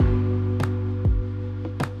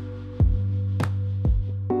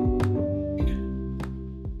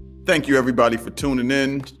Thank you, everybody, for tuning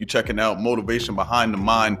in. You checking out Motivation Behind the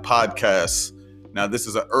Mind podcast. Now, this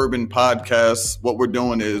is an urban podcast. What we're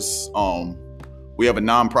doing is we have a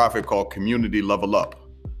nonprofit called Community Level Up.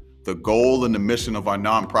 The goal and the mission of our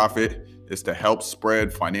nonprofit is to help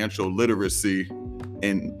spread financial literacy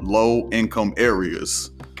in low-income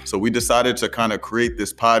areas. So we decided to kind of create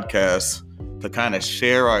this podcast to kind of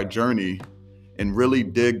share our journey and really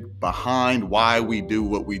dig behind why we do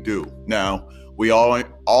what we do. Now, we all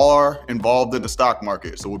are involved in the stock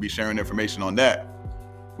market, so we'll be sharing information on that.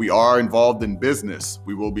 We are involved in business.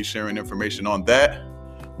 We will be sharing information on that.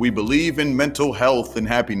 We believe in mental health and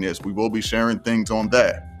happiness. We will be sharing things on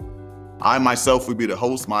that. I myself will be the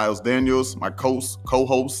host, Miles Daniels. My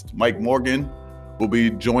co-host, Mike Morgan, will be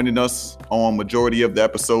joining us on majority of the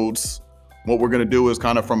episodes. What we're going to do is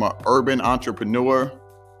kind of from an urban entrepreneur,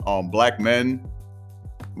 Black men.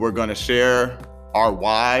 We're going to share our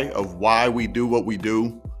why of why we do what we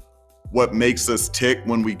do, what makes us tick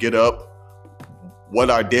when we get up, what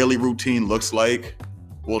our daily routine looks like.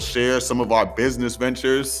 We'll share some of our business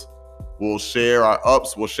ventures. We'll share our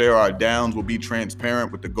ups, we'll share our downs. We'll be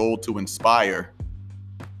transparent with the goal to inspire.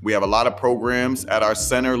 We have a lot of programs at our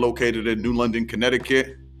center located in New London,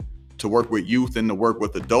 Connecticut, to work with youth and to work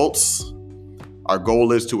with adults. Our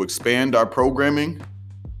goal is to expand our programming.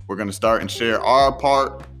 We're going to start and share our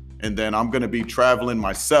part. And then I'm going to be traveling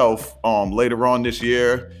myself later on this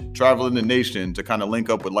year, traveling the nation to kind of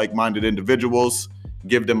link up with like-minded individuals,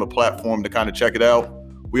 give them a platform to kind of check it out.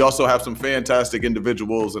 We also have some fantastic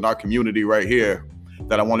individuals in our community right here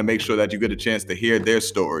that I want to make sure that you get a chance to hear their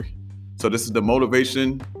story. So this is the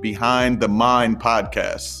Motivation Behind the Mind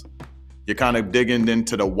podcast. You're kind of digging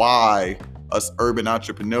into the why us urban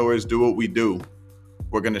entrepreneurs do what we do.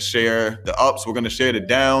 We're going to share the ups, we're going to share the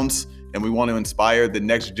downs, and we want to inspire the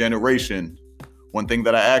next generation. One thing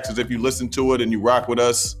that I ask is if you listen to it and you rock with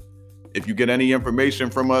us, if you get any information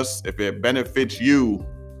from us, if it benefits you,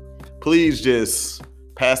 please just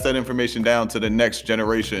pass that information down to the next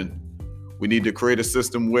generation. We need to create a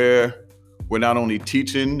system where we're not only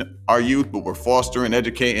teaching our youth, but we're fostering,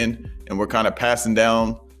 educating, and we're kind of passing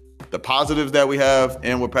down the positives that we have,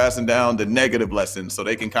 and we're passing down the negative lessons so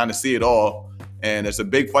they can kind of see it all. And it's a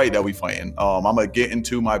big fight that we fighting. I'm going to get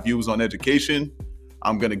into my views on education.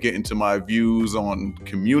 I'm going to get into my views on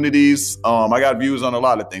communities. I got views on a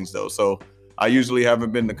lot of things, though. So I usually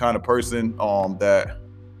haven't been the kind of person that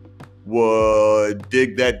would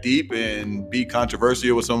dig that deep and be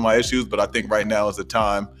controversial with some of my issues. But I think right now is the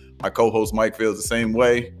time. My co-host Mike feels the same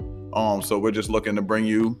way. So we're just looking to bring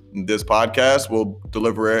you this podcast. We'll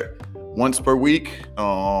deliver it once per week.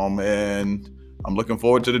 And I'm looking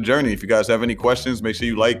forward to the journey. If you guys have any questions, make sure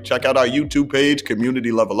you check out our YouTube page,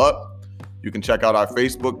 Community Level Up. You can check out our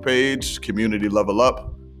Facebook page, Community Level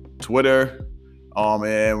Up, Twitter,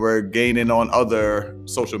 and we're gaining on other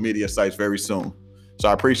social media sites very soon. So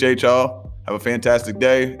I appreciate y'all. Have a fantastic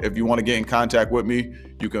day. If you want to get in contact with me,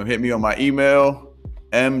 you can hit me on my email,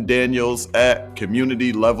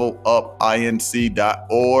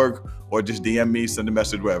 mdaniels@communitylevelupinc.org, or just DM me, send a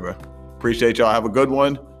message, wherever. Appreciate y'all. Have a good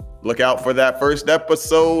one. Look out for that first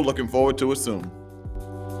episode. Looking forward to it soon.